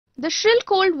The shrill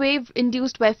cold wave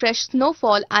induced by fresh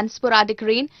snowfall and sporadic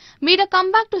rain made a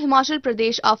comeback to Himachal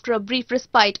Pradesh after a brief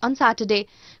respite on Saturday,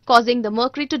 causing the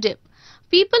mercury to dip.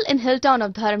 People in hill town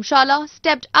of Dharamshala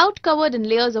stepped out covered in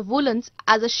layers of woolens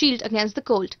as a shield against the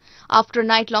cold after a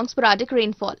night-long sporadic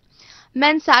rainfall.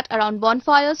 Men sat around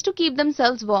bonfires to keep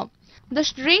themselves warm. The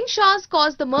rain showers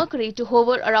caused the mercury to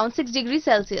hover around 6 degrees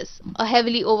Celsius. A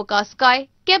heavily overcast sky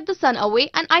kept the sun away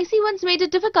and icy winds made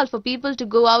it difficult for people to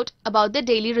go out about their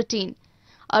daily routine.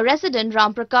 A resident,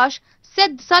 Ram Prakash,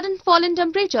 said the sudden fall in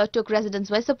temperature took residents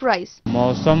by surprise.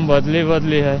 मौसम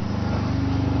बदली है,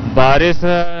 बारिश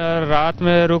रात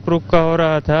में रुक का हो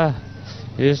रहा था,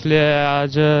 इसलिए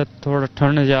आज थोड़ा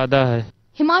ठंड ज़्यादा है.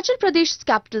 Himachal Pradesh's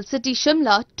capital city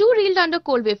Shimla too reeled under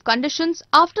cold wave conditions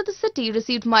after the city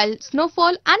received mild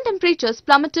snowfall and temperatures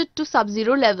plummeted to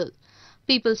sub-zero level.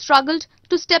 People struggled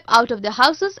to step out of their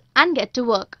houses and get to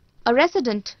work. A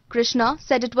resident, Krishna,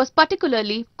 said it was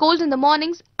particularly cold in the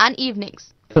mornings and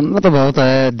evenings. ठंडा तो बहुत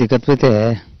है, दिक्कत भी तो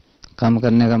है, काम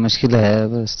करने का मुश्किल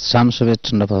है, शाम सुबह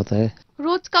ठंडा बहुत है.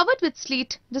 Roads covered with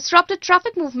sleet disrupted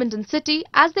traffic movement in city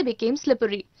as they became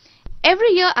slippery. Every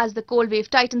year as the cold wave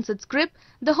tightens its grip,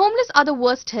 the homeless are the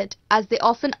worst hit as they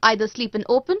often either sleep in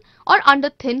open or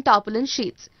under thin tarpaulin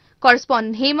sheets.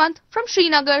 Correspondent Hemant from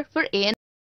Srinagar for AN.